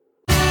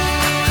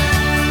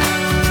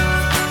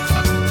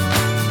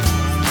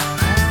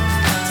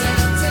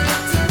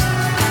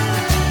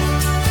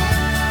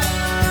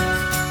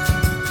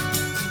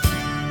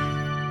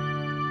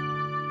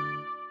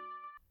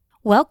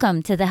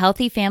Welcome to the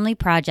Healthy Family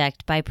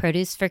Project by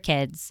Produce for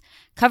Kids,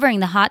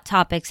 covering the hot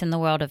topics in the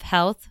world of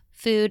health,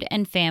 food,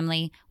 and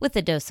family with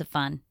a dose of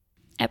fun.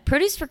 At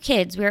Produce for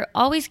Kids, we are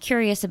always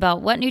curious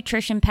about what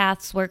nutrition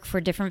paths work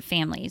for different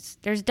families.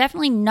 There's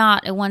definitely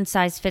not a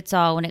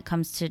one-size-fits-all when it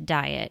comes to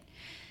diet.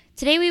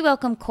 Today we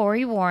welcome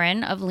Corey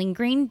Warren of Lean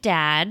Green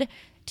Dad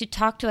to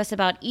talk to us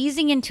about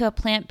easing into a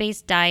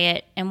plant-based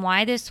diet and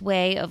why this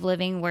way of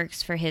living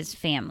works for his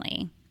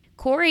family.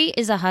 Corey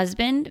is a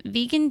husband,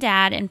 vegan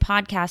dad, and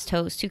podcast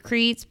host who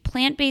creates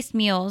plant-based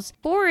meals.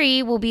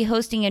 Corey will be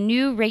hosting a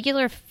new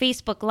regular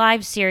Facebook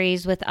Live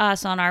series with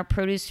us on our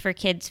Produce for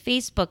Kids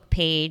Facebook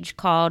page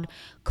called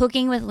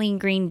Cooking with Lean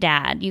Green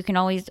Dad. You can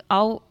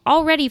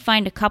already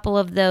find a couple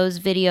of those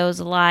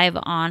videos live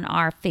on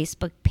our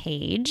Facebook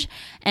page.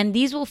 And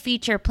these will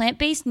feature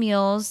plant-based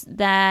meals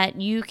that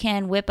you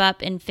can whip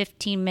up in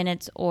 15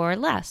 minutes or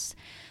less.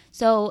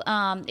 So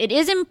it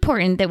is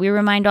important that we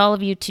remind all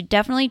of you to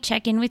definitely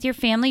check in with your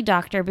family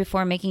doctor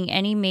before making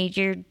any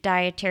major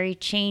dietary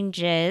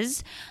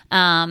changes.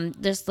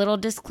 This little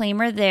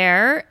disclaimer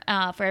there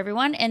for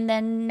everyone. And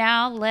then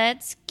now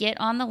let's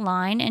get on the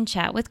line and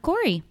chat with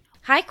Corey.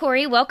 Hi,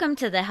 Corey. Welcome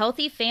to the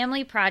Healthy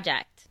Family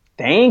Project.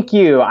 Thank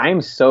you.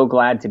 I'm so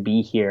glad to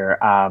be here.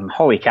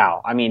 Holy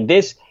cow. I mean,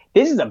 this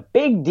is a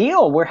big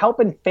deal. We're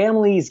helping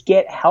families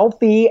get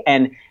healthy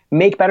and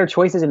make better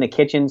choices in the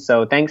kitchen.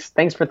 So thanks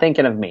for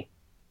thinking of me.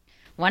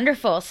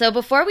 Wonderful. So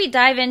before we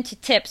dive into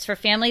tips for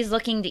families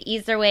looking to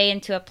ease their way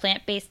into a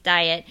plant-based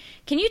diet,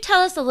 can you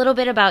tell us a little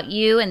bit about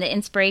you and the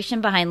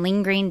inspiration behind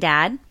Lean Green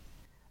Dad?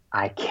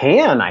 I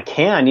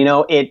can. You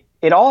know,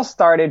 it all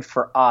started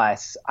for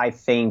us, I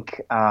think,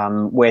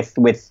 with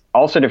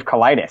ulcerative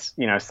colitis.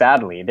 You know,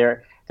 sadly,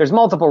 there's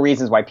multiple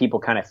reasons why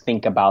people kind of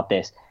think about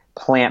this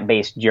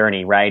plant-based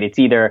journey, right? It's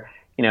either,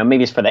 you know,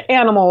 maybe it's for the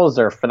animals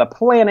or for the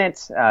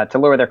planet to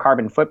lower their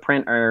carbon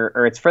footprint,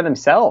 or it's for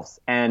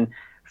themselves. And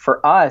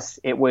for us,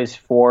 it was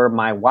for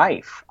my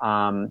wife.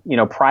 You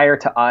know, prior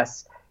to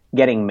us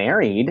getting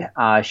married,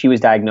 she was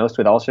diagnosed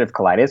with ulcerative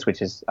colitis,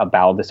 which is a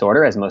bowel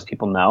disorder, as most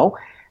people know.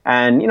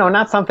 And, you know,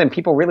 not something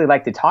people really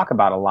like to talk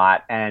about a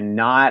lot, and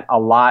not a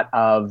lot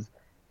of,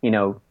 you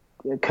know,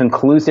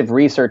 conclusive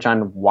research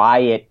on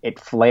why it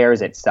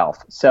flares itself.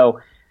 So,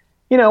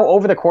 you know,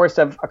 over the course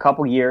of a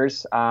couple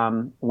years,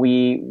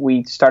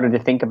 we started to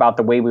think about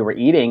the way we were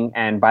eating.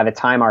 And by the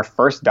time our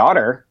first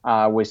daughter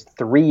was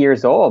 3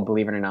 years old,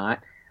 believe it or not,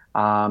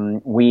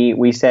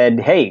 we said,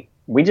 hey,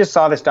 we just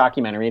saw this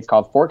documentary. It's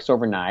called Forks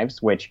Over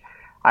Knives, which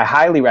I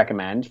highly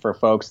recommend for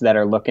folks that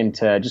are looking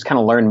to just kind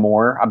of learn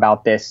more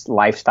about this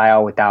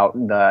lifestyle without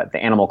the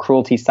animal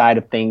cruelty side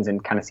of things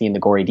and kind of seeing the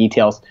gory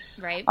details.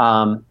 Right.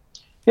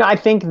 You know, I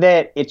think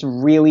that it's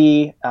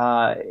really,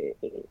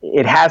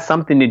 it has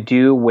something to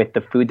do with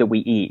the food that we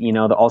eat, you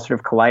know, the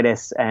ulcerative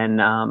colitis.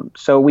 And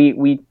so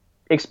we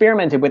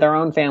experimented with our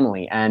own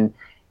family. And,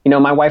 you know,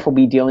 my wife will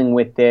be dealing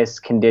with this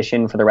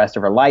condition for the rest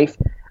of her life.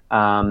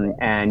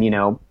 And, you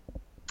know,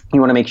 you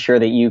want to make sure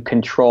that you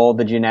control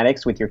the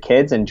genetics with your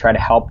kids and try to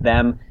help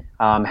them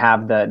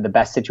have the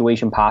best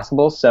situation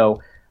possible.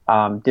 So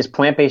this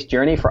plant-based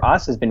journey for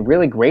us has been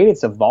really great.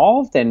 It's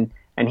evolved, and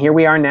here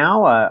we are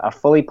now, a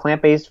fully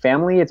plant-based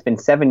family. It's been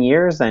 7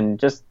 years and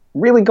just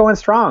really going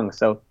strong.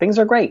 So things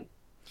are great.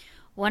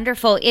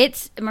 Wonderful.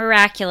 It's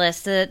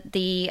miraculous that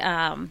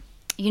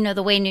you know,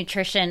 the way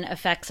nutrition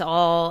affects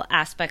all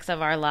aspects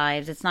of our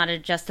lives. It's not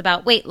just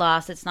about weight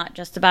loss. It's not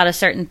just about a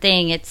certain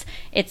thing.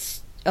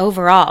 It's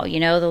overall, you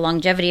know, the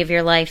longevity of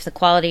your life, the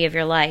quality of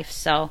your life.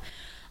 So,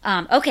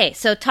 okay,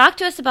 so talk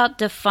to us about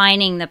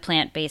defining the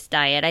plant-based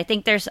diet. I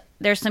think there's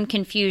some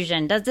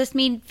confusion. Does this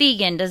mean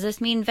vegan? Does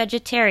this mean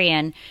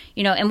vegetarian?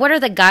 You know, and what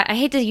are I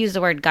hate to use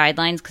the word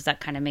guidelines because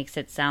that kind of makes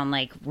it sound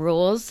like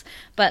rules,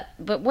 but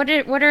what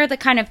are the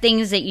kind of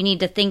things that you need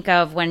to think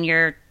of when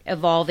you're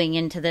evolving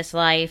into this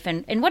life,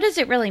 and what does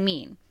it really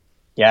mean?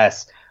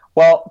 Yes.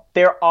 Well,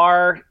 there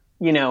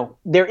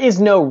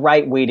is no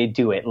right way to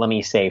do it. Let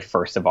me say,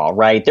 first of all,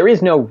 right? There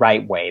is no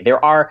right way.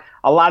 There are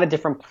a lot of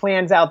different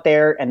plans out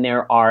there, and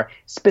there are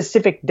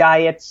specific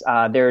diets.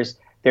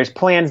 There's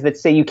plans that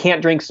say you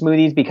can't drink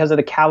smoothies because of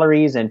the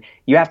calories, and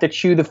you have to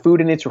chew the food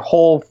in its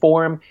whole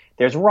form.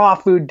 There's raw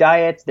food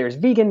diets. There's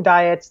vegan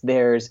diets.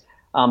 There's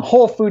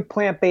whole food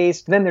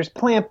plant-based. Then there's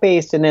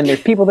plant-based, and then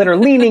there's people that are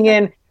leaning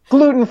in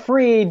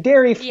gluten-free,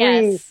 dairy-free.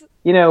 Yes.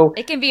 You know,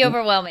 it can be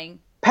overwhelming.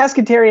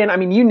 Pescatarian. I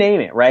mean, you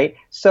name it, right?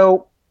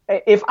 So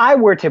if I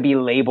were to be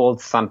labeled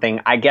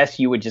something, I guess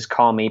you would just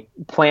call me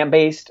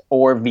plant-based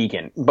or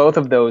vegan. Both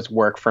of those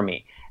work for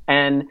me.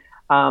 And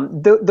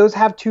those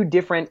have two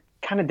different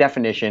kind of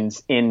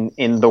definitions in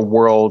the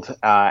world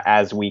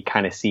as we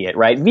kind of see it,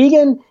 right?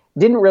 Vegan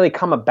didn't really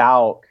come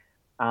about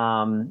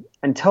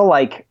until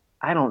I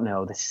don't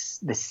know, the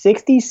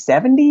 60s,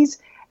 70s.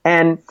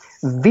 And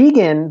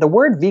vegan, the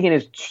word vegan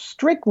is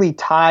strictly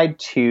tied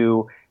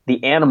to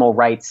the animal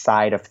rights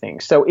side of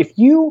things. So if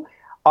you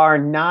are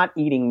not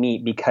eating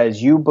meat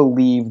because you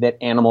believe that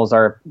animals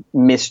are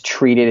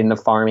mistreated in the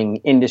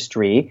farming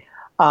industry,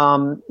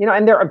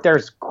 And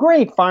there's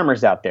great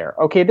farmers out there.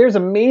 Okay, there's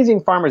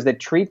amazing farmers that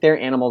treat their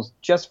animals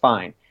just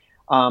fine.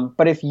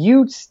 But if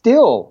you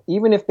still,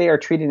 even if they are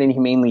treated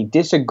inhumanely,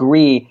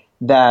 disagree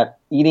that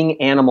eating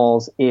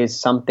animals is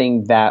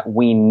something that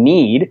we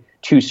need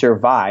to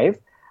survive,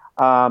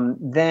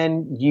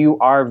 then you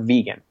are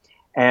vegan.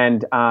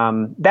 And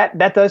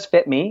that does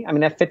fit me. I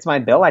mean, that fits my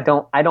bill. I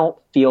don't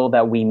feel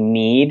that we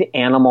need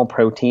animal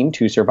protein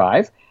to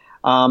survive.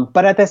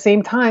 But at the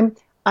same time,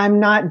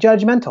 I'm not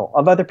judgmental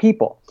of other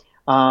people.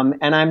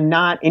 And I'm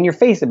not in your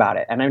face about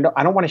it. And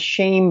I don't want to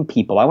shame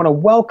people. I want to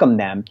welcome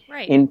them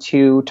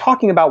into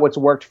talking about what's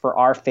worked for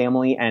our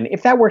family. And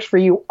if that works for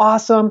you,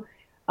 awesome.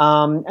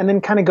 And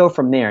then kind of go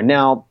from there.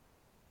 Now,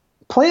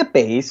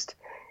 plant-based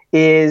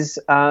is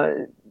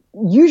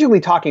usually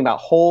talking about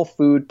whole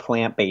food,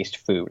 plant-based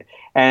food.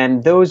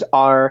 And those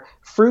are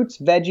fruits,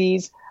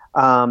 veggies,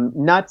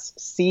 nuts,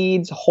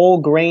 seeds, whole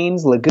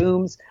grains,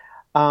 legumes,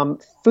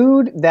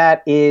 food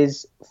that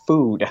is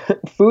food,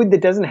 food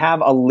that doesn't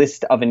have a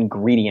list of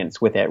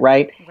ingredients with it,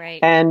 right? Right.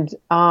 And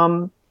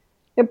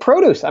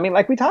produce. I mean,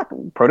 like we talk,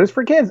 produce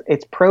for kids.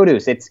 It's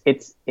produce.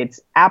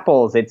 It's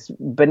apples. It's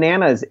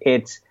bananas.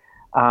 It's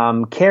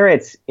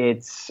carrots.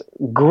 It's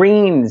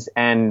greens,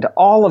 and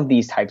all of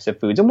these types of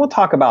foods. And we'll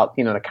talk about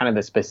the kind of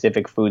the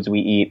specific foods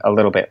we eat a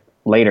little bit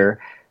later.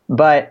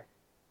 But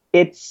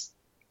it's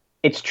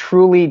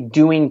truly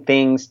doing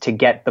things to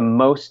get the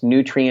most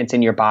nutrients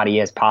in your body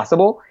as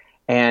possible,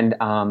 and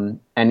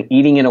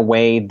eating in a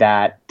way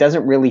that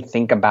doesn't really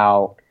think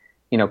about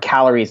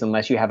calories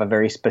unless you have a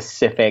very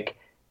specific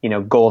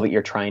goal that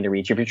you're trying to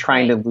reach. If you're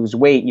trying to lose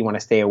weight, you want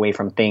to stay away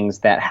from things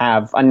that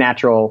have a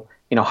natural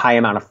high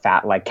amount of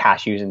fat, like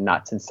cashews and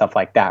nuts and stuff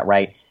like that,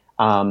 right?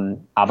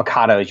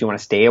 Avocados, you want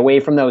to stay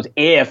away from those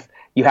if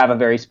you have a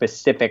very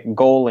specific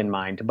goal in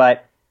mind.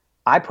 But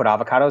I put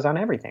avocados on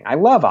everything. I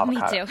love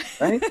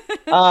avocados. Me too.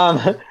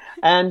 Right?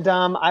 And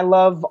I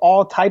love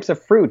all types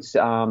of fruits.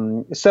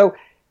 So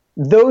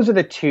those are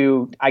the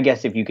two, I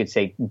guess, if you could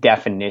say,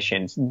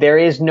 definitions. There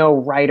is no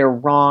right or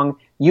wrong.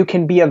 You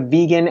can be a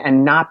vegan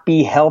and not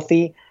be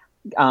healthy.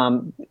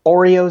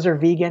 Oreos are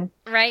vegan.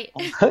 Right.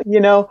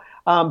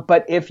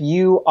 But if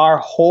you are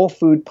whole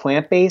food,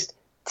 plant-based,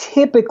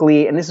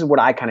 typically, and this is what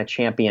I kind of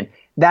champion,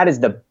 that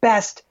is the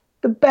best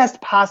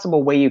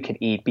possible way you could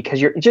eat, because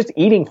you're just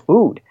eating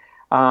food.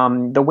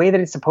 The way that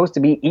it's supposed to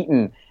be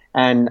eaten.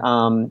 And,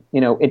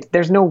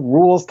 there's no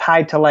rules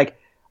tied to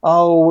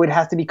it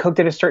has to be cooked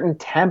at a certain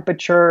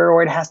temperature,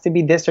 or it has to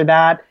be this or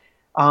that.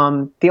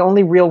 The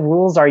only real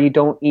rules are you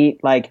don't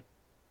eat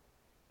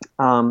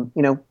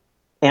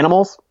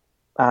animals,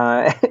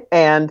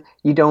 and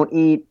you don't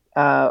eat,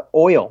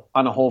 oil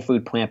on a whole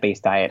food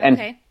plant-based diet.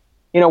 Okay.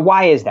 And,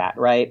 why is that,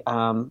 right?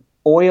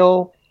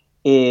 Oil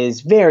is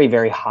very,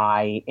 very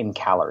high in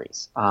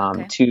calories.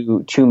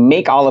 To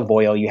make olive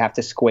oil, you have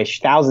to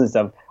squish thousands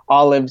of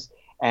olives,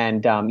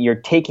 and you're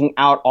taking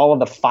out all of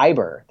the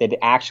fiber that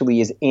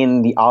actually is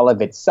in the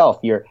olive itself.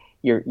 You're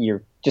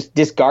just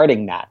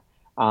discarding that.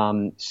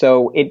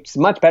 So it's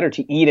much better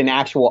to eat an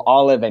actual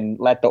olive and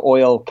let the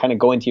oil kind of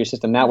go into your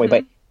system that way.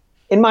 But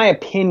in my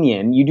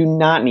opinion, you do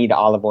not need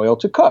olive oil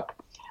to cook.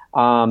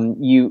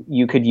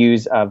 You could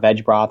use a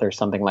veg broth or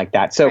something like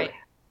that. So,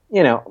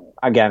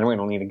 again, we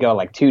don't need to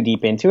go too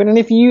deep into it. And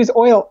if you use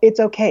oil, it's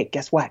okay.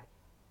 Guess what?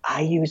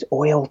 I use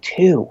oil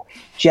too,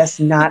 just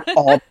not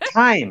all the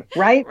time,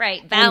 right?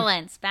 Right.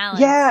 Balance.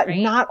 Yeah, right?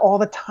 Not all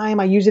the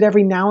time. I use it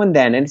every now and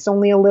then, and it's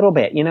only a little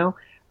bit,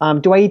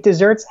 Do I eat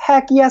desserts?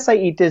 Heck yes, I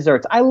eat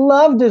desserts. I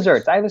love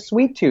desserts. I have a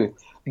sweet tooth.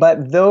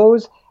 But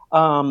those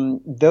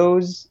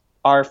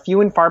are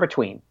few and far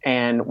between.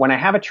 And when I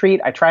have a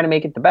treat, I try to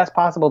make it the best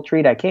possible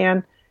treat I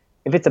can.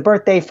 If it's a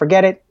birthday,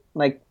 forget it.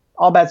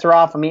 All bets are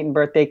off. I'm eating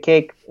birthday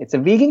cake. It's a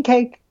vegan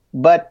cake,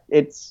 but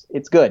it's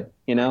good,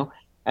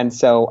 And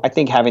so I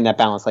think having that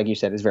balance, like you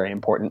said, is very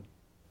important.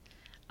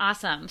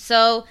 Awesome.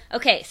 So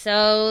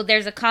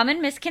there's a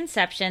common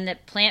misconception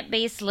that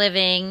plant-based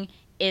living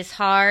is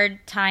hard,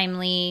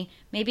 timely,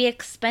 maybe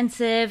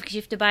expensive because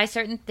you have to buy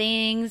certain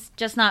things,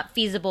 just not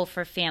feasible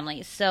for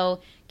families.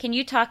 So can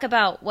you talk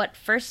about what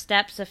first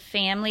steps a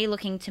family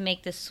looking to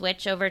make the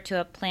switch over to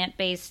a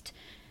plant-based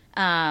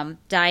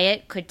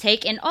diet could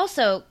take? And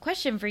also,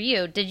 question for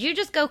you, did you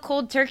just go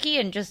cold turkey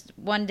and just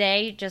one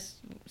day just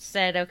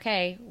said,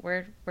 okay,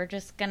 we're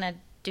just going to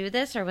do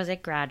this, or was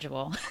it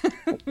gradual?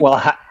 Well,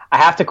 I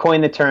have to coin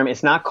the term.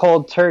 It's not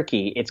cold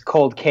turkey. It's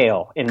cold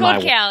kale in my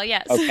Cold kale,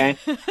 yes. Okay.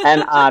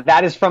 And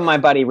that is from my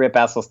buddy, Rip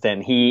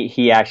Esselstyn.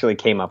 He actually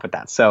came up with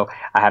that. So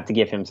I have to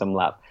give him some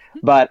love.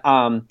 But,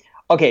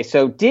 okay,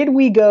 so did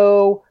we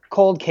go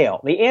cold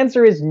kale? The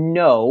answer is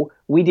no,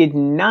 we did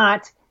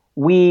not.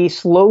 We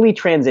slowly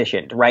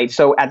transitioned, right?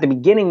 So at the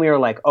beginning, we were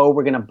like,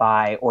 we're going to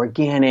buy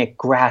organic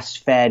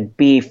grass-fed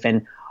beef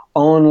and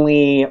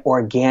only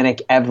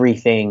organic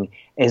everything.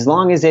 As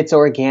long as it's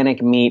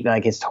organic meat,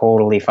 it's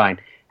totally fine.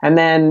 And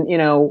then,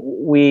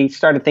 we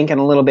started thinking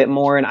a little bit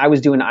more, and I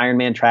was doing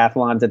Ironman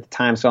triathlons at the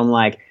time. So I'm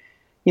like,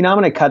 I'm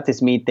going to cut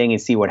this meat thing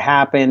and see what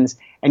happens.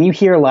 And you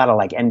hear a lot of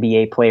like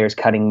NBA players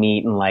cutting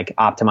meat and like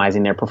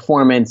optimizing their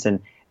performance, and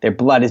their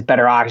blood is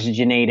better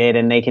oxygenated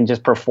and they can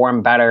just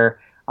perform better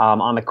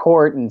on the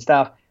court and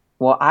stuff.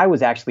 Well, I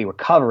was actually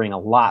recovering a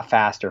lot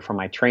faster from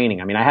my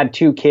training. I mean, I had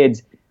 2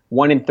 kids,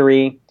 1 and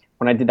 3,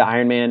 when I did the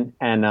Ironman,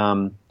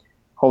 and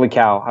holy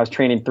cow, I was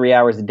training 3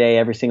 hours a day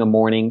every single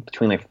morning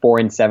between like 4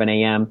 and 7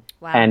 a.m.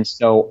 Wow. And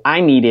so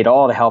I needed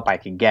all the help I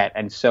could get.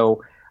 And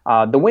so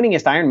the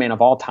winningest Ironman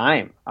of all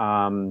time,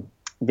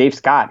 Dave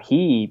Scott,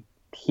 he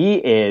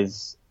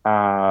is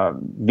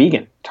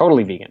vegan,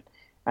 totally vegan.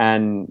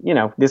 And,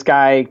 this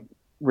guy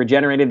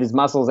regenerated his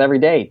muscles every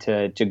day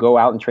to go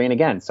out and train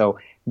again. So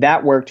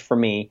that worked for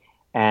me,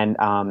 and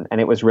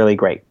it was really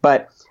great.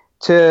 But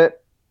so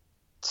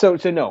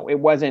no, it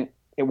wasn't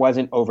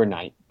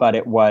overnight, but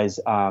it was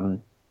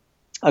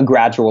a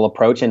gradual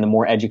approach. And the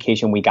more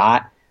education we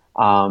got,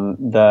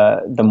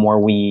 the more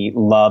we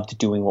loved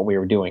doing what we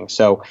were doing.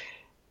 So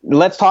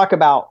let's talk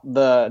about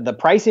the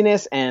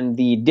priciness and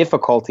the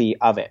difficulty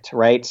of it,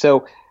 right?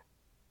 So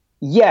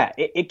yeah,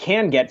 it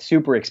can get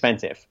super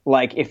expensive.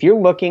 Like if you're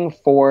looking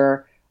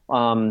for,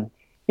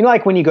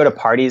 like when you go to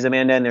parties,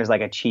 Amanda, and there's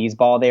like a cheese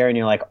ball there, and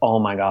you're like, oh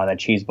my God, that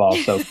cheese ball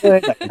is so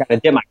good. Like, I gotta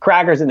dip my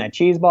crackers in that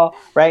cheese ball,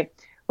 right?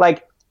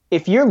 Like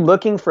if you're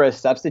looking for a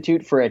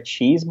substitute for a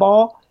cheese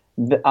ball,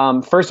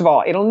 first of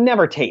all, it'll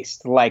never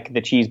taste like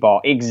the cheese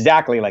ball,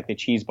 exactly like the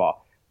cheese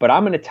ball. But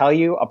I'm going to tell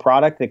you a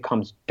product that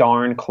comes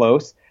darn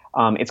close.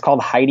 It's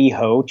called Heidi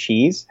Ho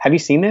cheese. Have you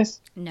seen this?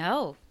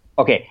 No.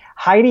 Okay.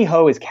 Heidi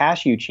Ho is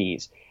cashew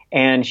cheese,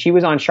 and she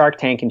was on Shark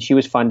Tank, and she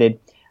was funded,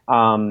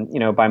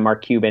 by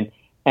Mark Cuban.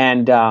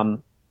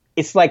 And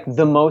it's like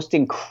the most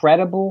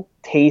incredible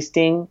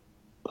tasting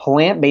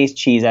plant-based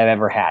cheese I've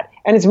ever had.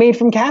 And it's made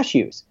from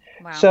cashews.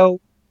 Wow. So,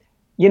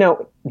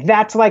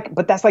 that's like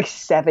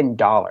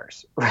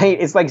 $7, right?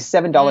 It's like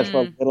 $7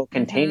 for a little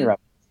container of it.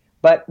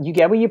 But you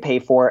get what you pay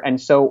for. And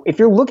so if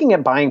you're looking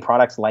at buying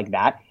products like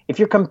that, if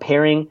you're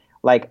comparing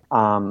like,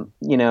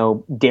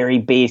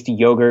 dairy-based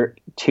yogurt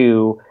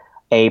to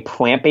a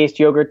plant-based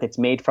yogurt that's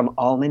made from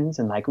almonds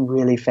and like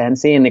really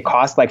fancy and it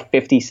costs like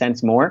 50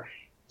 cents more,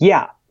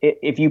 yeah,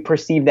 if you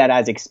perceive that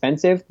as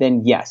expensive,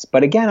 then yes.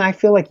 But again, I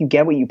feel like you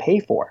get what you pay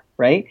for,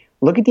 right?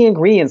 Look at the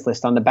ingredients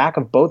list on the back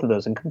of both of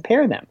those and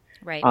compare them.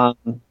 Right.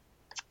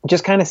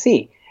 Just kind of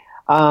see.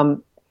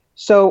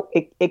 So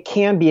it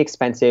can be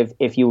expensive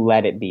if you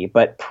let it be,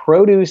 but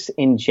produce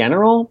in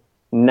general,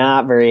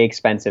 not very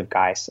expensive,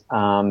 guys.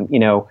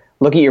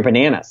 Look at your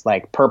bananas,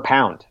 like per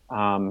pound.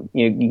 You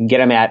can get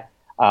them at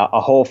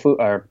a Whole Food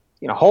or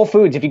Whole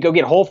Foods. If you go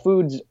get Whole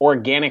Foods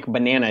organic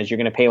bananas, you're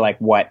going to pay like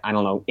what? I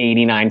don't know,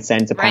 89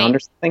 cents a pound or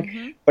something.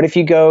 Mm-hmm. But if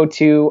you go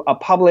to a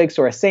Publix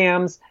or a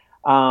Sam's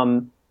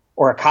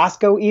or a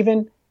Costco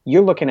even,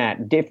 you're looking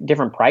at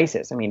different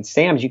prices. I mean,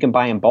 Sam's, you can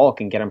buy in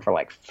bulk and get them for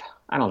like,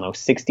 I don't know,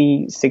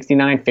 60,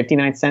 69,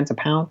 59 cents a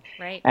pound.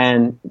 Right.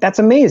 And that's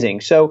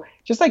amazing. So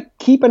just like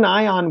keep an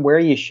eye on where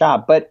you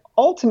shop. But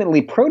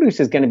ultimately,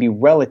 produce is going to be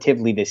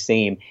relatively the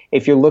same.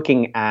 If you're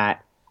looking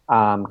at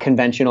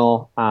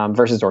conventional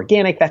versus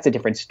organic, that's a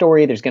different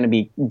story. There's going to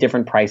be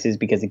different prices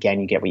because, again,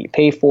 you get what you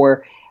pay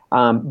for.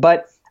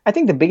 But I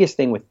think the biggest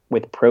thing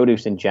with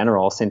produce in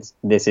general, since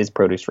this is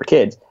Produce for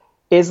Kids,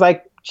 is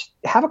like just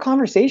have a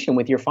conversation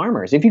with your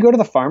farmers. If you go to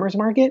the farmers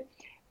market,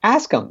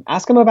 ask them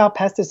about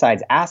pesticides,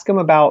 ask them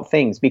about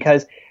things,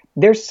 because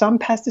there's some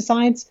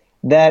pesticides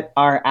that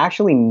are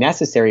actually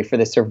necessary for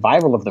the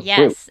survival of the fruit.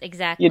 Yes,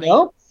 exactly.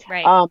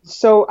 Right.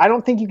 So I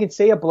don't think you can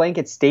say a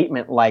blanket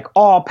statement like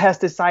all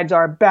pesticides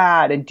are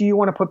bad, and do you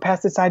want to put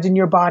pesticides in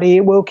your body?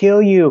 It will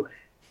kill you.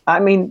 I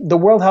mean, the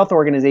World Health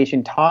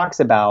Organization talks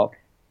about,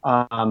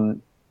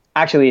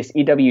 actually it's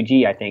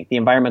EWG, I think, the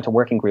Environmental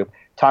Working Group,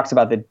 talks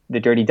about the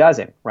Dirty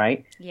Dozen,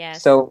 right?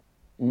 Yes. So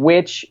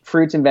which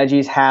fruits and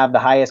veggies have the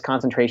highest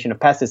concentration of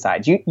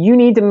pesticides? You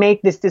need to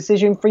make this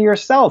decision for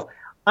yourself.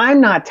 I'm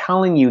not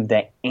telling you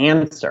the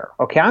answer,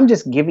 okay? I'm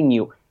just giving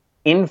you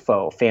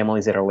info,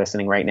 families that are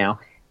listening right now,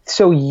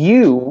 so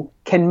you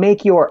can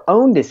make your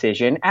own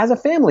decision as a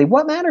family.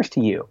 What matters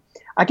to you?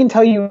 I can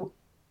tell you,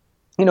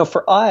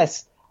 for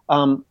us,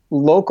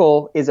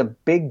 local is a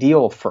big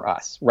deal for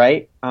us,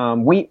 right?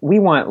 We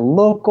want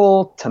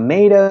local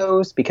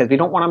tomatoes because we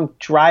don't want them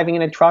driving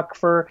in a truck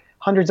for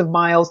hundreds of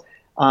miles.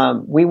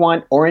 We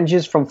want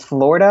oranges from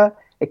Florida.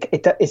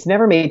 It's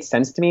never made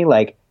sense to me.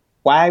 Like,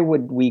 why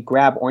would we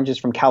grab oranges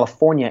from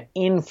California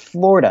in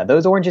Florida?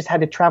 Those oranges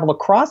had to travel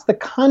across the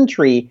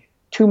country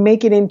to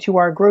make it into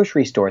our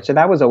grocery store. So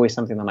that was always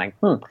something I'm like,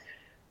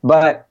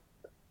 But,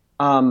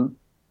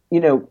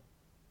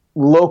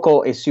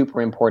 local is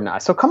super important to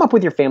us. So come up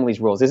with your family's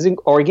rules. Is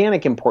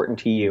organic important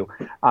to you?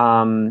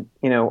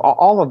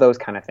 All of those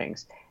kind of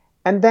things.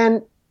 And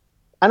then,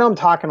 I know I'm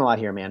talking a lot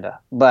here, Amanda,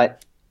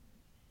 but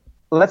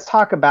let's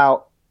talk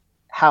about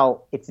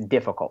how it's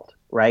difficult,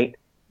 right?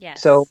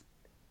 Yes. So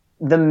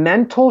the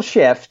mental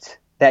shift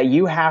that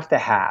you have to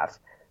have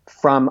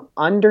from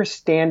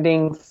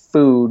understanding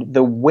food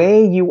the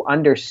way you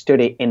understood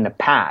it in the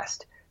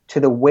past to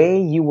the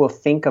way you will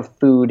think of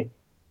food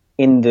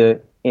in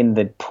the in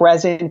the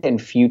present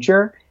and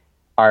future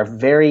are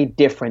very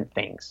different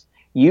things.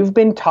 You've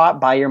been taught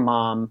by your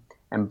mom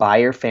and by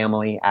your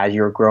family as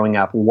you're growing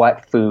up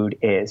what food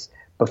is.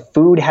 But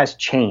food has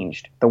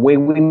changed. The way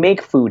we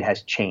make food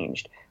has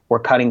changed. We're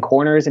cutting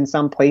corners in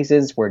some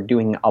places. We're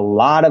doing a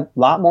lot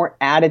more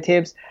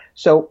additives.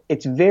 So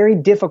it's very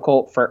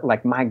difficult for,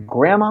 like, my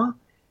grandma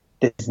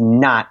does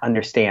not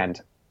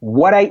understand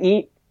what I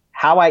eat,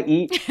 how I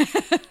eat,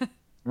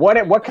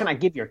 what can I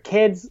give your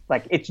kids?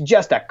 Like, it's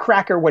just a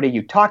cracker. What are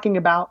you talking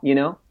about? You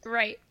know?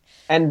 Right.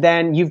 And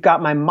then you've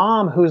got my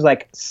mom, who's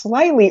like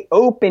slightly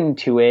open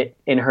to it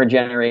in her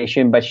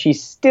generation, but she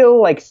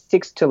still like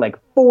sticks to like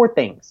 4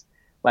 things.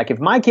 Like, if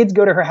my kids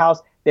go to her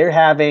house, they're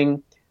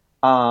having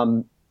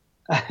like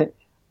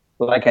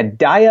a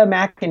Daiya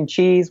mac and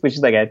cheese, which is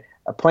like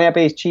a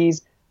plant-based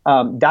cheese,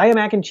 Daiya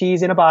mac and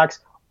cheese in a box,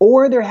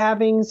 or they're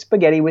having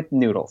spaghetti with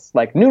noodles,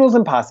 like noodles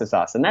and pasta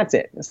sauce, and that's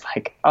it. It's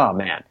like, oh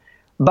man.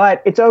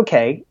 But it's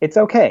okay. It's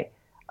okay.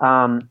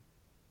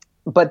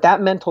 But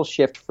that mental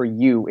shift for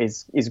you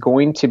is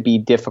going to be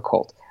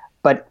difficult.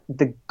 But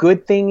the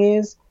good thing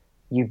is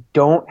you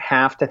don't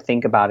have to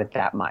think about it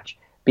that much,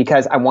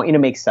 because I want you to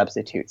make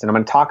substitutes. And I'm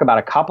going to talk about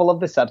a couple of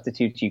the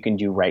substitutes you can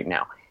do right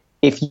now.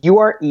 If you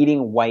are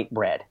eating white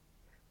bread,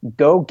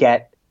 go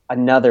get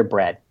another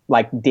bread,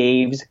 like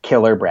Dave's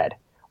Killer Bread.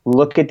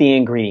 Look at the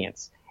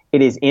ingredients.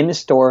 It is in the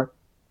store.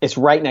 It's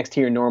right next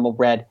to your normal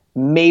bread.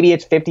 Maybe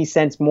it's 50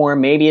 cents more.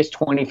 Maybe it's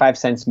 25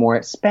 cents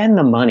more. Spend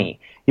the money.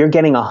 You're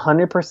getting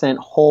 100%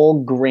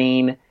 whole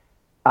grain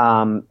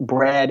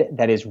bread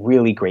that is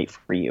really great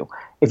for you.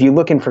 If you're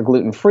looking for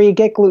gluten-free,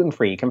 get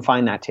gluten-free. You can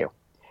find that too.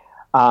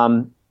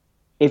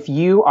 If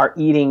you are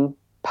eating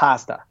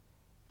pasta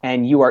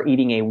and you are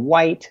eating a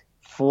white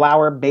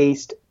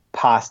flour-based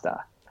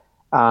pasta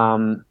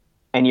and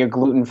you're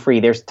gluten-free,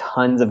 there's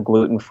tons of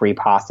gluten-free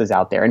pastas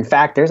out there. In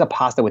fact, there's a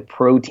pasta with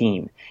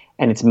protein,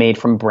 and it's made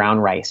from brown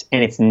rice,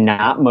 and it's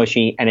not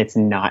mushy, and it's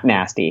not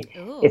nasty.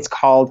 Ooh. It's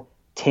called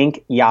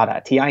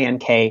Tinkyada,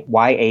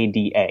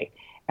 Tinkyada,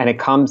 and it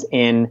comes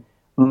in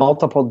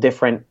multiple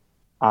different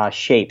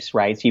shapes,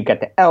 right? So you've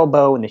got the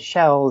elbow and the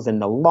shells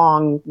and the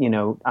long,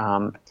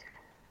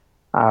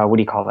 what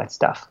do you call that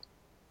stuff?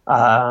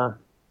 Not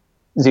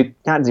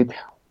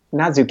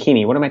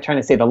zucchini. What am I trying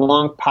to say? The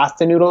long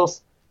pasta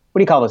noodles? What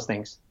do you call those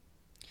things?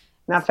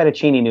 Not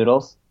fettuccine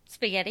noodles.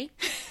 Spaghetti.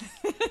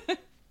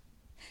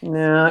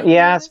 No,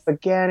 yeah,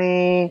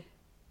 spaghetti.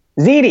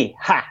 Ziti.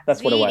 Ha,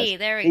 that's what it was.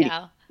 There we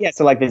go. Yeah,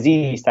 so like the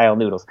ziti style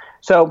noodles.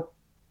 So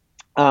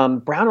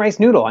brown rice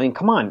noodle. I mean,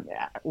 come on.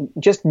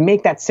 Just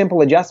make that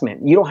simple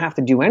adjustment. You don't have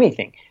to do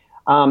anything.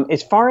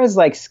 As far as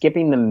like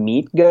skipping the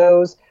meat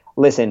goes,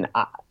 listen,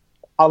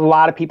 a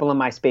lot of people in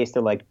my space,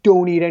 they're like,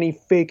 don't eat any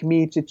fake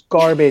meats. It's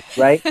garbage,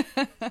 right?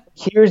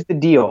 Here's the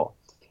deal.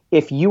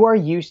 If you are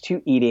used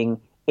to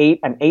eating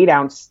an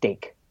 8-ounce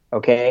steak,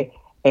 okay,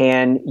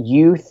 and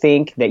you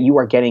think that you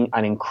are getting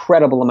an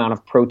incredible amount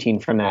of protein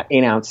from that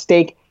 8-ounce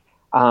steak,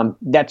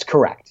 that's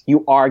correct.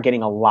 You are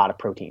getting a lot of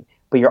protein,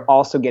 but you're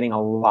also getting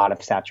a lot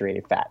of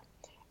saturated fat.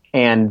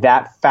 And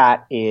that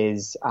fat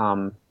is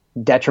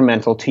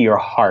detrimental to your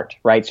heart,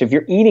 right? So if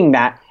you're eating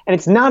that, and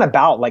it's not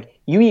about like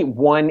you eat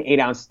one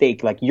 8-ounce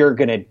steak, like you're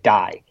going to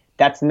die.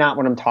 That's not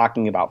what I'm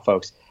talking about,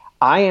 folks.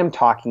 I am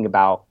talking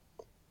about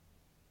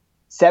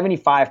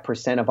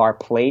 75% of our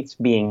plates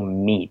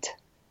being meat.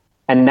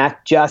 And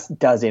that just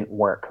doesn't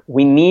work.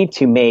 We need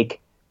to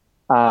make,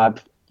 25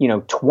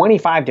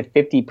 to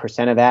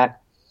 50% of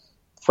that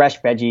fresh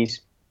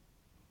veggies,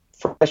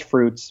 fresh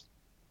fruits,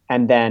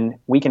 and then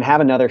we can have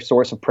another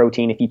source of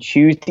protein. If you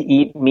choose to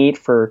eat meat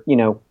for,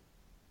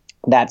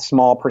 that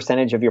small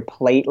percentage of your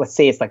plate, let's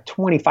say it's like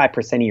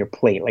 25% of your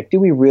plate. Like, do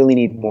we really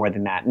need more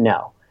than that?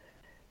 No.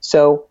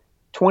 So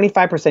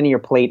 25% of your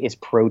plate is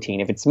protein.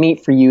 If it's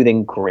meat for you,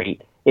 then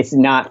great. It's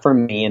not for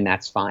me, and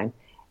that's fine.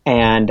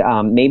 And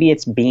maybe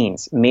it's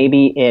beans.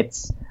 Maybe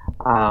it's,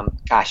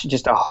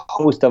 just a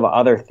host of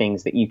other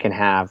things that you can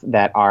have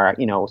that are,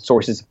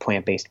 sources of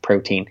plant-based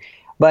protein.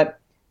 But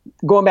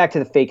going back to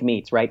the fake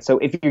meats, right? So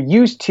if you're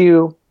used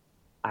to,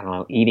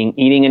 eating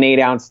an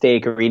 8-ounce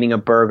steak or eating a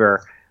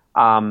burger,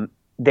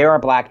 there are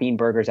black bean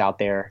burgers out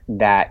there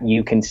that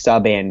you can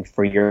sub in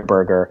for your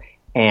burger,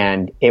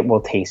 and it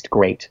will taste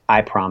great.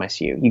 I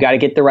promise you. You got to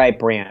get the right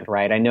brand,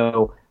 right? I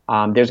know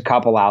there's a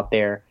couple out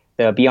there.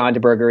 The Beyond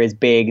Burger is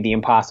big. The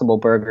Impossible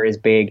Burger is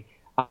big.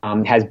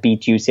 Has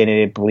beet juice in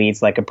it. It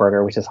bleeds like a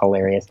burger, which is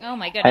hilarious. Oh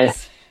my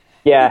goodness.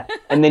 Yeah.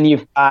 And then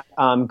you've got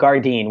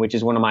Gardein, which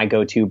is one of my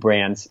go-to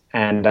brands.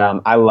 And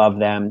I love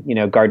them.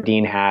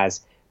 Gardein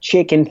has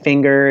chicken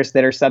fingers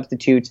that are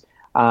substitutes.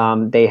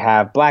 They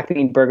have black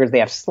bean burgers. They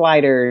have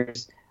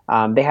sliders.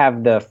 They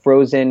have the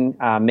frozen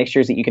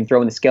mixtures that you can throw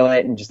in the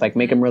skillet and just like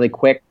make them really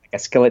quick, like a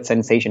skillet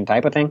sensation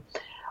type of thing.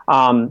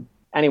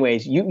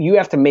 Anyways, you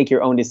have to make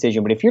your own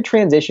decision. But if you're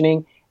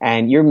transitioning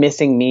and you're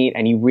missing meat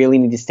and you really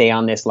need to stay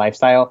on this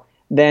lifestyle,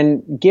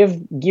 then give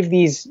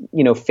these,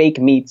 fake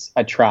meats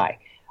a try.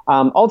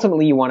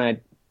 Ultimately, you want to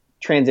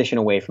transition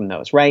away from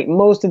those, right?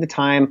 Most of the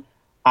time,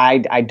 I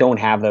don't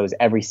have those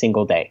every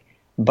single day.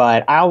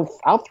 But I'll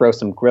throw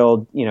some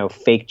grilled,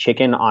 fake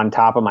chicken on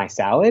top of my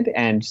salad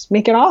and just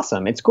make it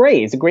awesome. It's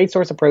great. It's a great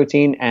source of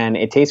protein and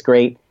it tastes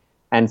great.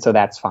 And so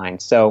that's fine.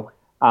 So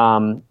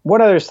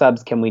what other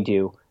subs can we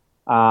do?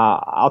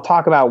 I'll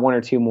talk about one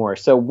or two more.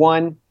 So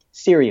one,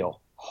 cereal.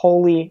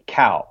 Holy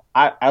cow.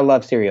 I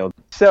love cereal.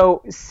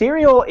 So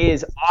cereal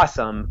is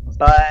awesome,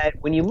 but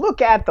when you look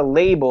at the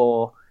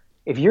label,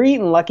 if you're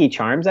eating Lucky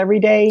Charms every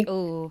day,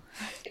 ooh,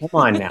 come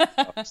on now,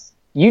 folks.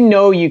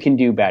 You can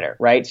do better,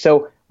 right?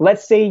 So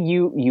let's say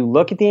you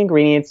look at the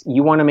ingredients,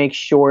 you want to make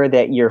sure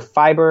that your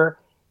fiber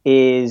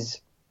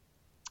is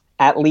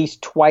at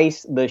least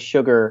twice the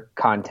sugar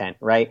content,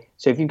 right?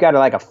 So if you've got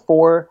like a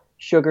 4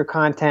 sugar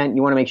content,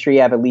 you want to make sure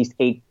you have at least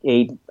 8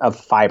 of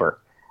fiber.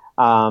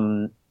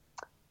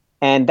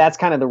 And that's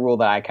kind of the rule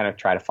that I kind of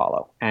try to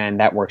follow, and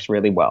that works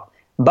really well.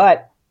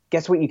 But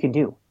guess what you can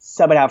do?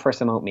 Sub it out for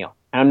some oatmeal.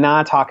 And I'm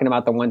not talking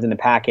about the ones in the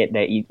packet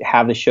that you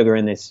have the sugar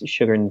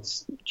and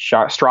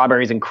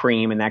strawberries and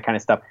cream and that kind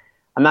of stuff.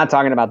 I'm not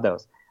talking about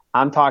those.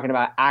 I'm talking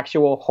about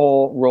actual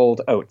whole rolled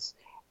oats.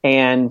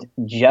 And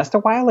just a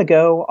while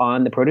ago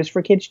on the Produce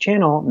for Kids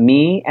channel,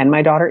 me and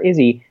my daughter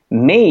Izzy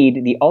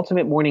made the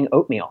ultimate morning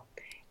oatmeal.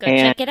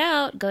 Check it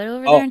out. Go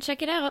over there and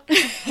check it out. Go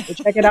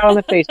check it out on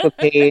the Facebook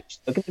page.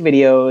 Look at the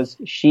videos.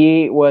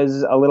 She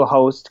was a little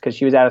host because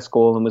she was out of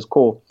school and was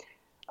cool.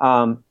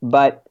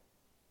 But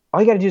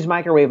all you got to do is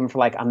microwave them for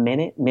like a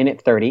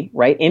minute 30,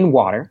 right, in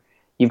water.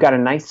 You've got a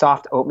nice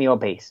soft oatmeal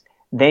base.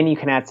 Then you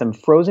can add some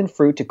frozen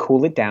fruit to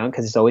cool it down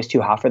because it's always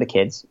too hot for the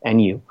kids and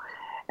you.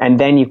 And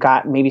then you've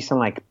got maybe some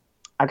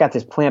I've got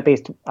this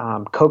plant-based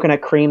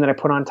coconut cream that I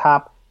put on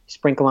top.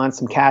 Sprinkle on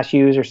some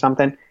cashews or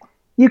something.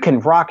 You can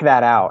rock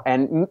that out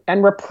and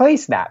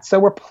replace that.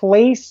 So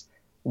replace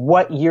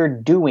what you're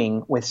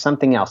doing with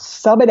something else.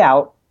 Sub it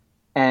out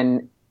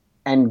and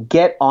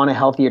get on a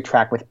healthier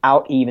track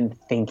without even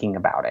thinking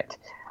about it.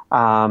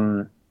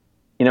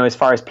 As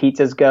far as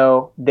pizzas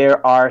go,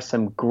 there are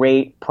some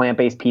great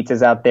plant-based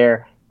pizzas out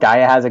there.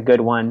 Daiya has a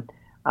good one.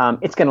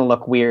 It's going to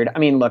look weird. I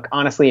mean, look,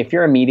 honestly, if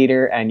you're a meat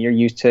eater and you're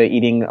used to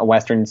eating a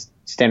Western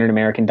standard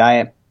American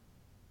diet,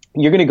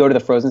 you're going to go to the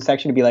frozen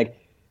section and be like,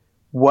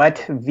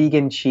 what,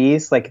 vegan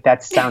cheese? Like,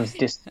 that sounds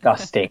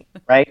disgusting,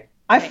 right?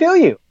 I feel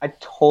you. I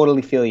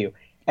totally feel you.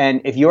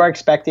 And if you are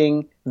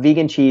expecting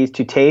vegan cheese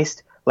to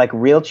taste like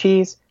real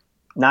cheese,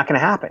 not going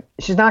to happen.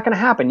 It's just not going to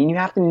happen. And you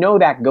have to know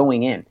that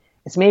going in.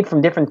 It's made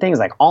from different things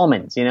like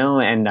almonds, and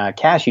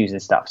cashews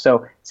and stuff.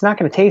 So it's not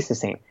going to taste the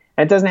same.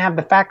 And it doesn't have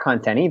the fat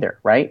content either,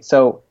 right?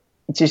 So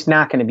it's just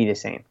not going to be the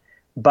same.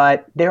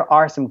 But there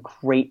are some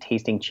great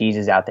tasting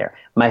cheeses out there.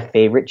 My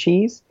favorite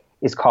cheese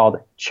is called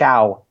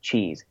Chao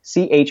cheese,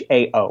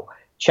 CHAO.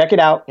 Check it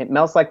out. It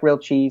melts like real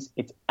cheese.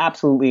 It's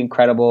absolutely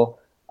incredible.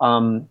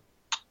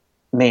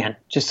 Man,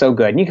 just so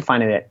good. And you can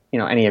find it at,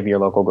 any of your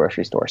local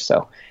grocery stores.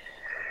 So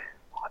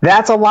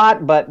that's a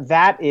lot, but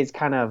that is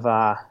kind of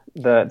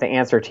the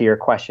answer to your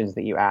questions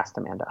that you asked,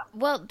 Amanda.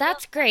 Well,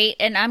 that's great.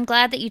 And I'm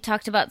glad that you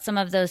talked about some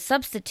of those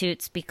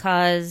substitutes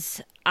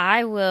because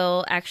I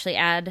will actually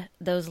add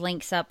those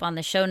links up on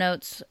the show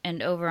notes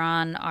and over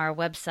on our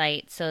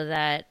website so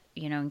that,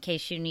 in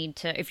case you need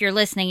to, if you're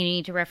listening and you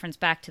need to reference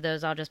back to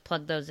those, I'll just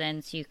plug those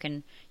in so you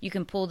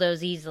can pull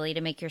those easily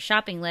to make your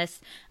shopping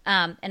list.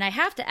 And I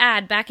have to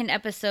add, back in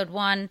episode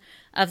 1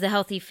 of the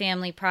Healthy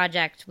Family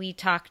Project, we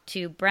talked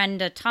to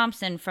Brenda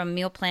Thompson from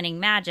Meal Planning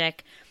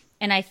Magic.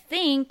 And I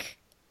think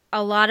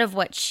a lot of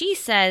what she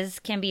says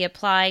can be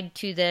applied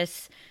to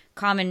this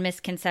common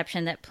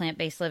misconception that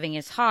plant-based living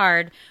is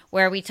hard,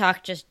 where we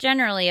talk just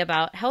generally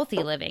about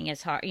healthy living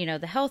is hard.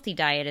 The healthy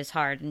diet is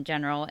hard in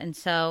general. And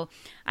so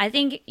I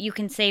think you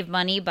can save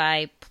money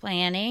by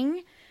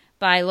planning,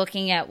 by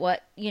looking at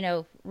what,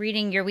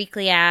 reading your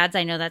weekly ads.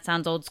 I know that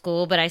sounds old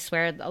school, but I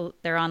swear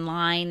they're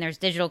online. There's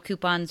digital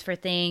coupons for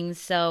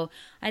things. So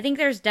I think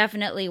there's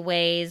definitely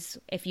ways,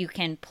 if you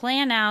can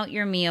plan out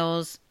your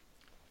meals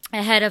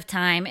ahead of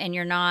time and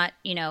you're not,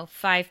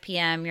 5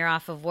 p.m., you're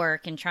off of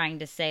work and trying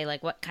to say,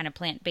 like, what kind of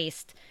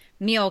plant-based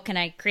meal can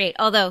I create?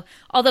 Although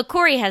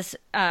Corey has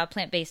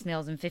plant-based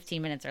meals in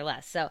 15 minutes or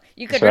less, so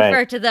you could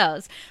refer to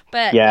those.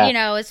 But,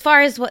 as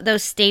far as what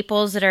those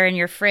staples that are in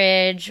your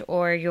fridge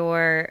or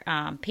your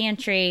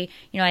pantry,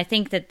 I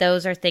think that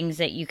those are things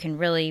that you can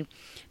really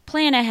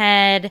plan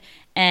ahead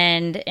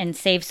and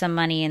save some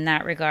money in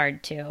that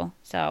regard, too.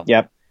 So.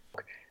 Yep.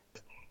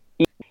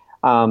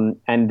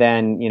 And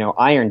then,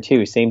 iron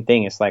too, same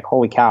thing. It's like,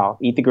 holy cow,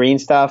 eat the green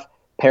stuff,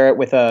 pair it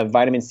with a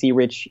vitamin C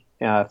rich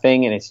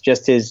thing. And it's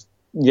just as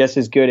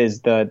good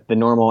as the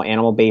normal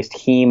animal based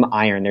heme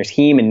iron. There's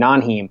heme and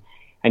non-heme.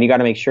 And you got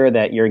to make sure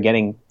that you're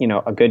getting,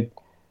 a good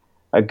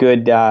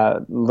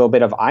little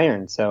bit of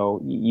iron.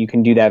 So you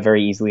can do that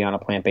very easily on a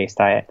plant-based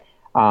diet.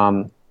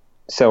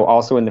 So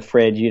also in the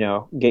fridge,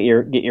 get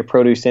your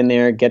produce in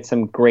there, get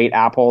some great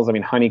apples. I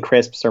mean, Honey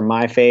Crisps are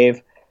my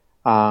fave.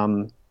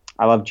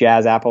 I love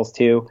Jazz apples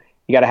too.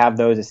 You got to have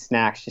those as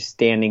snacks, just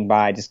standing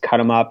by. Just cut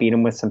them up, eat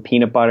them with some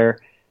peanut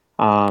butter.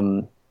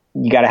 You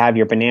got to have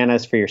your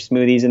bananas for your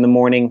smoothies in the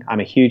morning.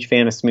 I'm a huge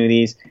fan of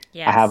smoothies.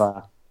 Yes.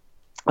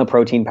 a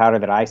protein powder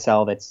that I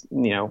sell that's,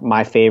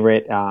 my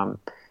favorite.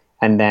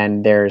 And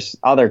then there's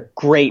other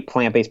great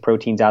plant-based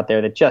proteins out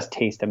there that just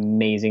taste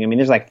amazing. I mean,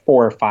 there's like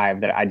 4 or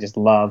 5 that I just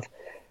love.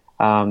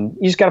 You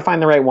just got to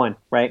find the right one,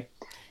 right?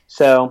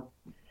 So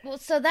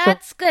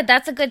that's good.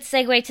 That's a good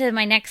segue to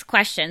my next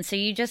question. So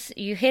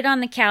you hit on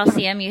the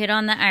calcium, you hit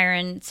on the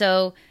iron.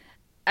 So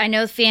I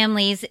know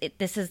families,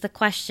 this is the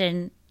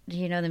question,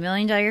 the $1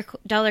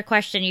 million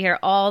question you hear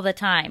all the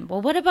time.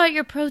 Well, what about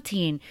your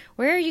protein?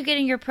 Where are you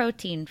getting your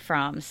protein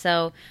from?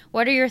 So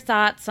what are your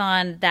thoughts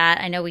on that?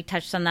 I know we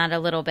touched on that a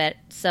little bit.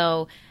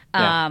 So,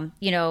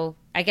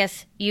 I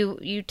guess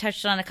you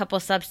touched on a couple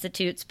of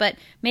substitutes, but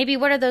maybe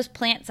what are those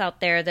plants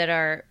out there that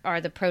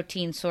are the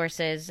protein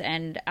sources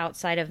and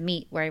outside of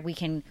meat where we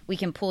can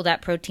pull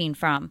that protein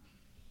from?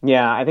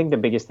 Yeah, I think the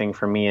biggest thing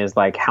for me is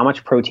like, how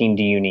much protein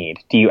do you need?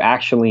 Do you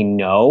actually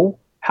know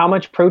how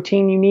much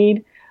protein you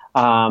need?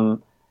 I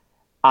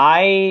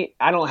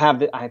don't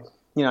have I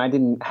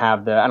don't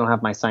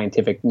have my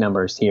scientific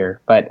numbers here,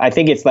 but I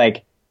think it's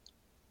like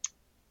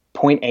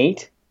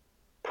 0.8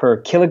 per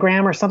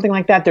kilogram or something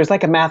like that. There's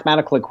like a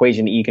mathematical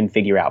equation that you can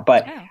figure out.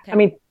 But I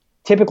mean,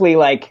 typically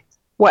like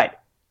what?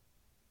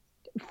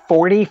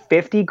 40,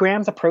 50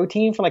 grams of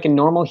protein for like a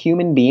normal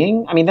human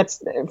being. I mean,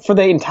 that's for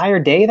the entire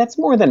day. That's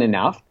more than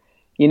enough,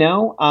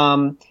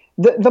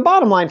 The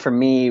bottom line for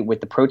me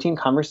with the protein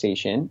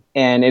conversation,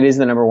 and it is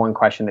the number one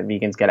question that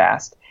vegans get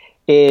asked,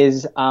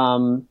 is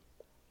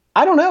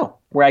I don't know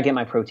where I get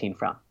my protein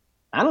from.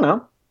 I don't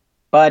know.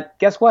 But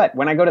guess what?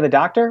 When I go to the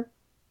doctor,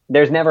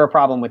 there's never a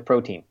problem with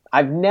protein.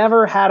 I've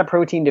never had a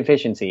protein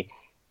deficiency.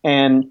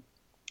 And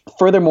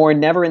furthermore,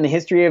 never in the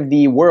history of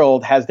the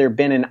world has there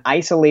been an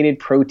isolated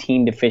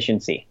protein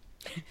deficiency.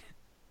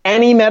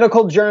 Any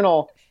medical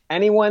journal,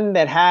 anyone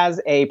that has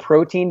a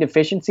protein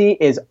deficiency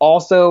is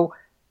also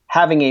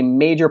having a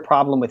major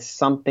problem with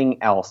something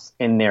else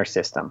in their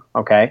system.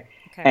 Okay.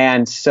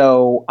 And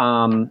so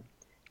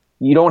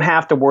you don't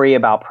have to worry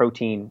about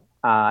protein,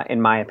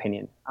 in my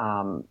opinion.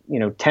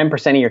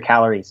 10% of your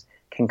calories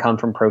can come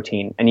from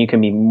protein, and you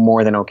can be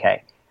more than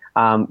okay.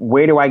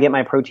 Where do I get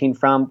my protein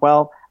from?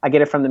 Well, I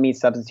get it from the meat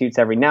substitutes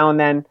every now and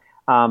then.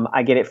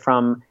 I get it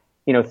from,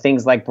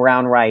 things like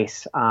brown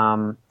rice,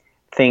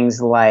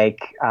 things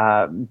like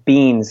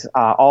beans,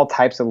 all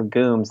types of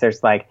legumes.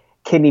 There's like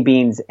kidney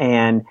beans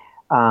and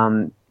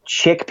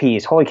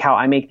chickpeas. Holy cow,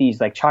 I make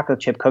these like chocolate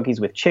chip cookies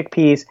with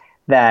chickpeas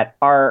that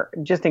are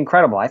just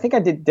incredible. I think I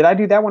did I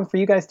do that one for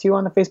you guys too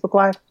on the Facebook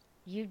Live?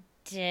 You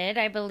did,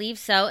 I believe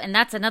so. And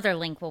that's another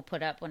link we'll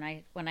put up when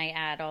I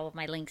add all of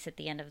my links at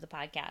the end of the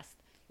podcast.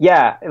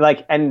 Yeah,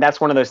 and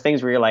that's one of those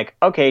things where you're like,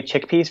 okay,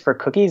 chickpeas for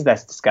cookies,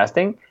 that's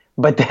disgusting.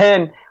 But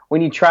then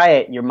when you try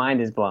it, your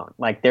mind is blown.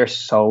 Like, they're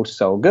so,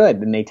 so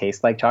good, and they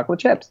taste like chocolate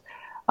chips.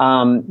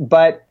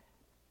 But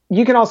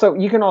you can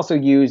also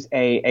use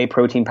a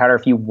protein powder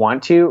if you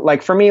want to.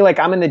 Like for me, like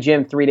I'm in the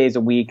gym 3 days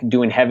a week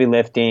doing heavy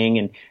lifting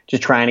and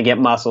just trying to get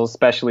muscles,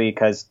 especially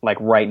because like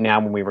right now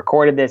when we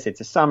recorded this, it's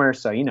a summer.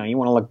 So, you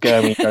want to look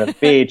good when you go to the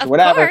beach or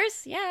whatever. Of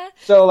course, yeah.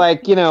 So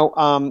like,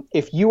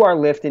 if you are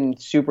lifting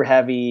super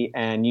heavy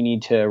and you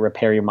need to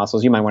repair your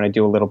muscles, you might want to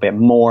do a little bit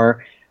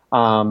more.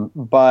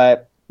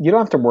 But you don't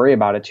have to worry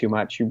about it too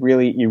much. You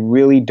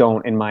really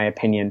don't, in my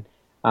opinion,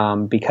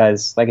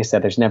 because like I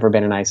said, there's never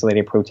been an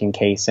isolated protein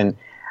case. And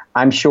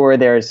I'm sure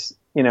there's,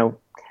 I'll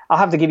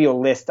have to give you a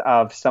list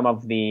of some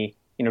of the,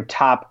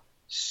 top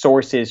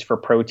sources for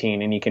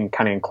protein, and you can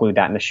kind of include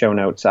that in the show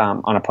notes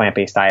on a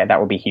plant-based diet. That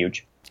would be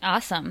huge.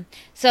 Awesome.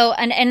 So,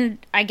 and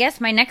I guess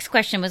my next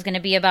question was going to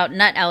be about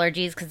nut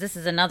allergies, because this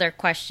is another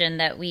question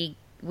that we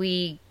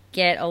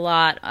get a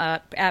lot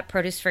at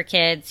Produce for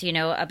Kids,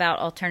 about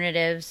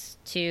alternatives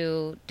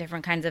to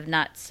different kinds of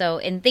nuts. So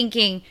in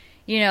thinking,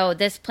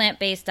 this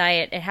plant-based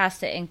diet, it has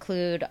to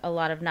include a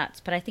lot of nuts.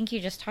 But I think you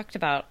just talked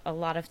about a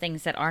lot of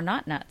things that are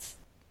not nuts.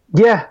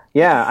 Yeah.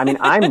 I mean,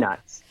 I'm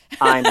nuts.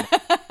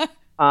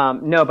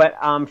 No,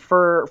 but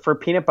for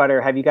peanut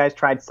butter, have you guys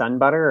tried Sun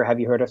Butter, or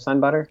have you heard of Sun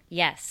Butter?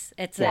 Yes,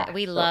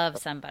 we love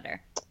Sun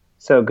Butter.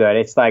 So good.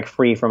 It's like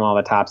free from all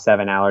the top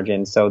 7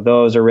 allergens. So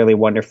those are really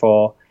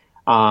wonderful.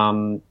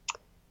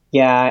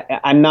 Yeah,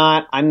 I'm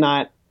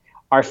not.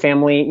 Our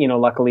family,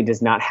 luckily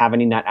does not have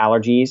any nut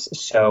allergies.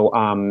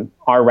 So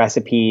our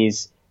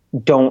recipes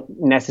don't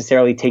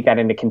necessarily take that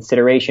into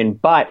consideration.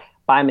 But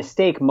by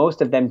mistake,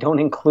 most of them don't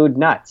include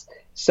nuts.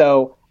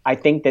 So I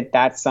think that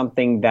that's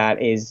something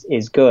that is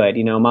good.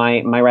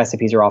 My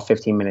recipes are all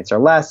 15 minutes or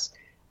less.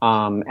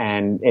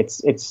 And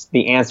it's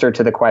the answer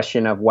to the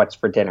question of what's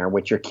for dinner,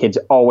 which your kids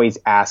always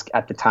ask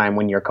at the time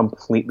when you're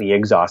completely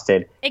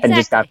exhausted and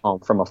just got home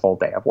from a full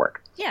day of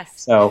work.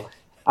 Yes. So,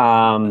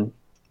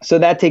 so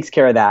that takes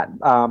care of that.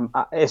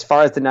 As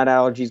far as the nut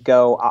allergies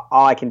go,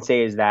 all I can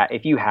say is that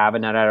if you have a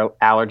nut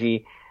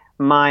allergy,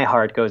 my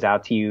heart goes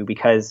out to you,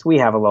 because we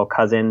have a little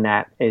cousin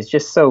that is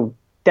just so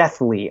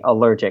deathly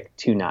allergic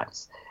to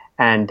nuts.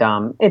 And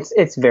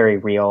it's very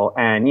real.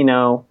 And,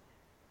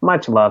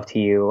 much love to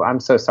you. I'm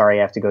so sorry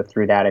you have to go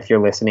through that if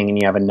you're listening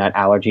and you have a nut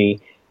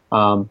allergy.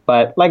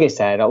 But like I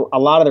said, a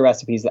lot of the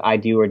recipes that I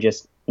do are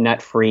just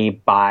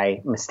nut-free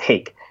by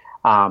mistake.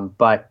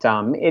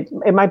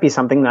 It might be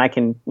something that I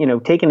can,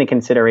 take into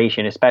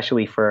consideration,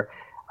 especially for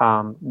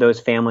those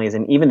families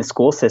and even the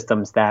school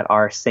systems that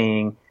are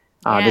saying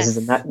this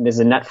is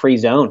a nut-free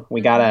zone.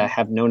 We gotta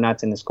have no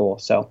nuts in the school.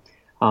 So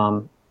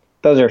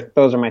those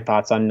are my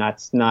thoughts on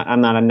nuts.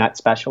 I'm not a nut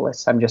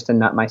specialist. I'm just a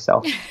nut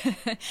myself.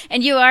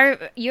 And you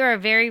are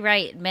very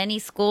right. Many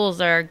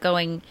schools are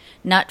going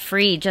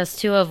nut-free just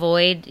to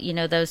avoid,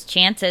 those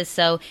chances.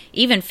 So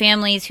even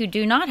families who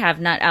do not have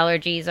nut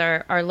allergies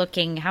are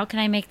looking, how can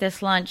I make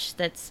this lunch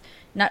that's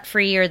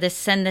nut-free, or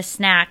send this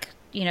snack,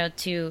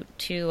 to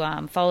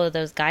follow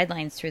those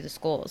guidelines through the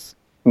schools.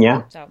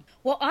 Yeah.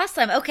 Well,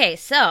 awesome. Okay,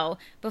 so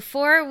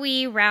before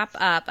we wrap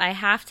up, I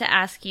have to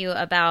ask you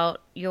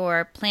about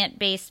your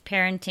plant-based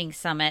parenting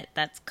summit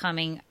that's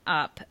coming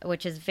up,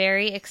 which is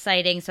very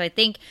exciting. So I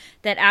think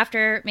that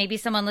after maybe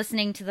someone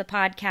listening to the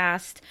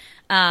podcast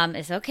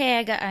is okay,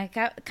 I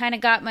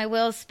got my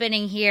wheels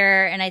spinning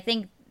here, and I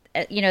think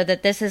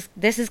that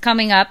this is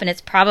coming up, and it's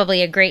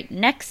probably a great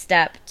next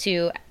step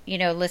to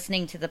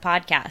listening to the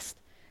podcast.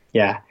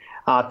 Yeah.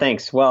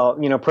 Thanks. Well,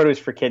 Produce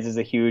for Kids is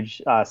a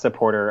huge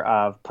supporter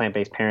of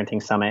Plant-Based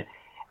Parenting Summit.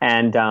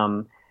 And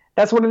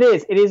that's what it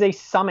is. It is a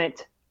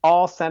summit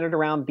all centered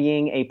around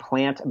being a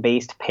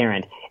plant-based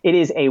parent. It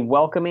is a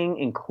welcoming,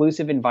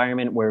 inclusive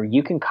environment where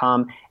you can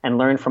come and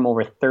learn from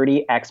over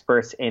 30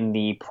 experts in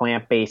the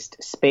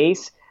plant-based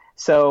space.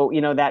 So,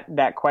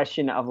 that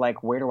question of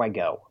where do I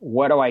go?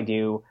 What do I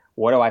do?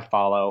 What do I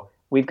follow?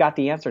 We've got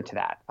the answer to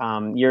that.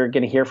 You're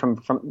going to hear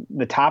from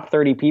the top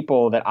 30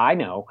 people that I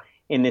know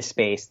in this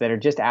space that are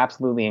just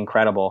absolutely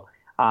incredible.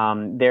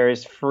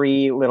 There's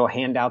free little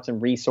handouts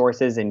and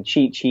resources and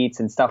cheat sheets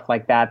and stuff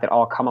like that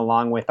all come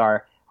along with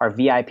our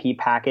VIP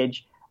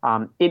package.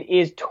 It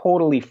is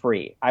totally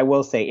free. I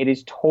will say it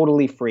is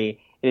totally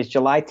free. It is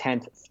July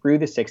 10th through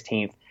the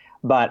 16th.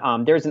 But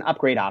there's an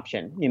upgrade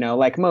option.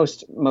 Like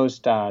most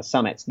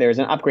summits, there's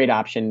an upgrade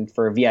option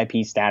for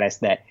VIP status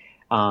that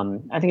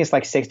I think it's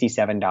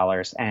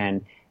 $67,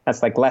 and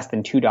that's less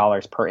than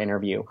 $2 per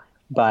interview.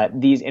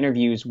 But these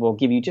interviews will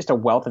give you just a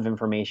wealth of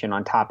information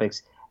on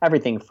topics,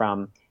 everything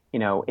from,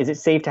 is it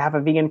safe to have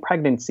a vegan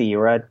pregnancy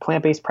or a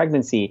plant-based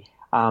pregnancy?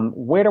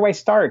 Where do I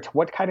start?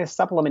 What kind of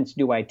supplements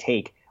do I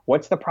take?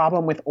 What's the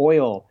problem with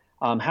oil?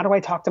 How do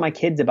I talk to my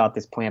kids about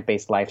this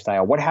plant-based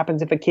lifestyle? What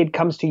happens if a kid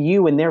comes to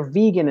you and they're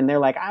vegan and they're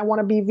like, I want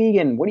to be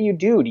vegan? What do you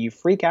do? Do you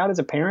freak out as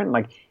a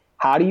parent?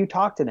 How do you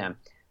talk to them?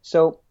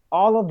 So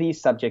all of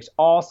these subjects,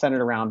 all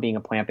centered around being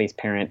a plant-based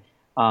parent,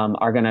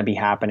 are going to be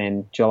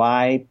happening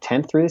July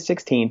 10th through the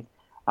 16th,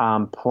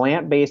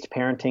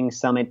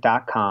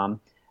 plantbasedparentingsummit.com,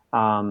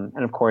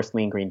 and of course,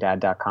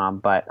 leangreendad.com,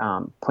 but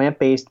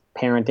Plant-Based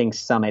Parenting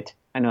Summit,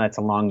 I know that's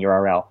a long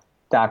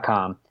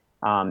URL.com,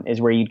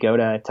 is where you'd go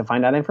to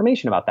find out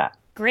information about that.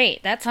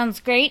 Great. That sounds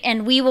great.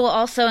 And we will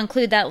also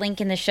include that link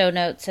in the show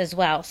notes as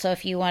well. So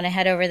if you want to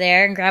head over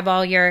there and grab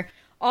all your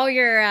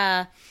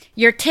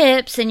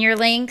tips and your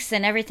links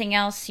and everything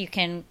else, you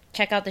can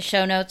check out the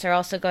show notes, or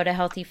also go to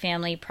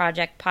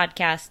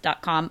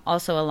healthyfamilyprojectpodcast.com,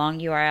 also a long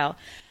URL.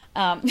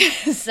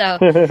 So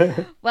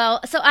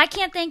I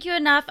can't thank you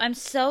enough. I'm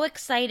so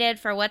excited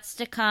for what's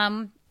to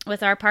come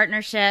with our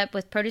partnership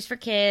with Produce for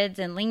Kids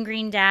and Lean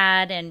Green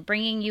Dad, and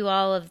bringing you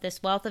all of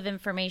this wealth of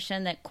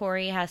information that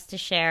Corey has to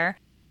share.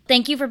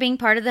 Thank you for being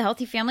part of the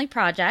Healthy Family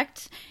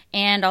Project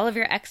and all of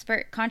your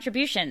expert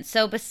contributions.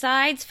 So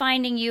besides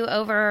finding you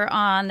over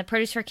on the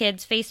Produce for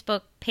Kids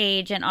Facebook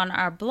page and on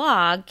our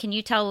blog, can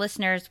you tell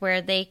listeners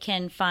where they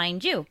can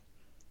find you?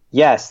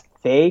 Yes,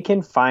 they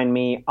can find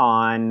me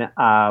on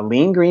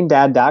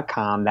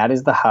leangreendad.com. That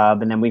is the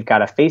hub. And then we've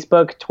got a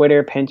Facebook,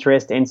 Twitter,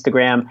 Pinterest,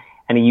 Instagram,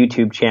 and a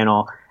YouTube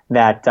channel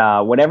that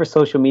whatever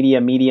social media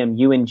medium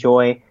you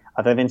enjoy,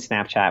 other than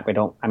Snapchat.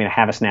 I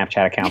have a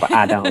Snapchat account, but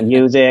I don't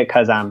use it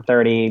because I'm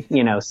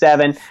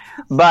 37.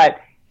 But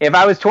if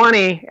I was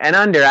 20 and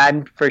under,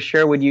 I for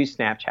sure would use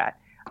Snapchat.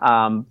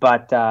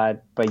 But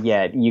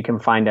yeah, you can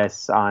find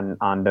us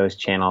on those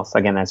channels.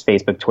 Again, that's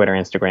Facebook, Twitter,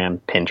 Instagram,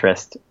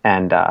 Pinterest,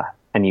 and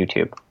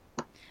YouTube.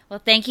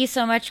 Well, thank you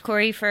so much,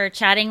 Corey, for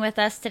chatting with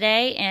us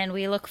today, and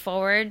we look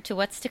forward to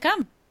what's to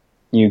come.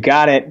 You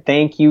got it.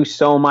 Thank you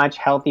so much.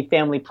 Healthy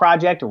Family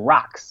Project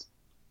rocks.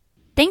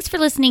 Thanks for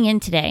listening in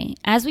today.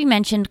 As we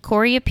mentioned,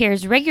 Corey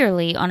appears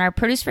regularly on our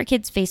Produce for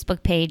Kids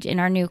Facebook page in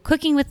our new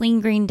Cooking with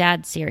Lean Green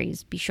Dad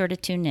series. Be sure to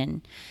tune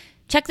in.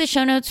 Check the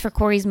show notes for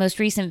Corey's most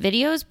recent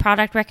videos,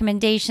 product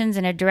recommendations,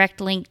 and a direct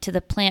link to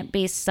the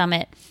Plant-Based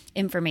Summit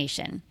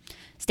information.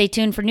 Stay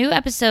tuned for new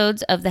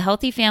episodes of the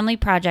Healthy Family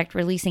Project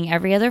releasing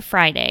every other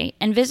Friday,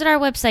 and visit our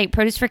website,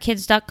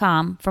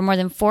 produceforkids.com, for more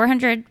than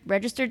 400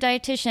 registered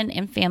dietitian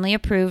and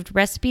family-approved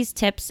recipes,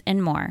 tips,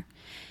 and more.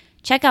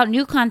 Check out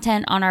new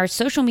content on our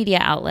social media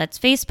outlets,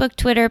 Facebook,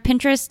 Twitter,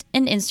 Pinterest,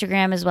 and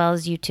Instagram, as well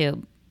as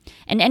YouTube.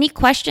 And any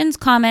questions,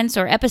 comments,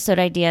 or episode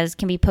ideas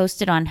can be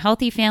posted on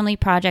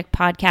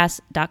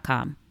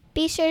healthyfamilyprojectpodcast.com.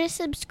 Be sure to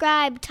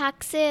subscribe.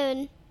 Talk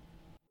soon.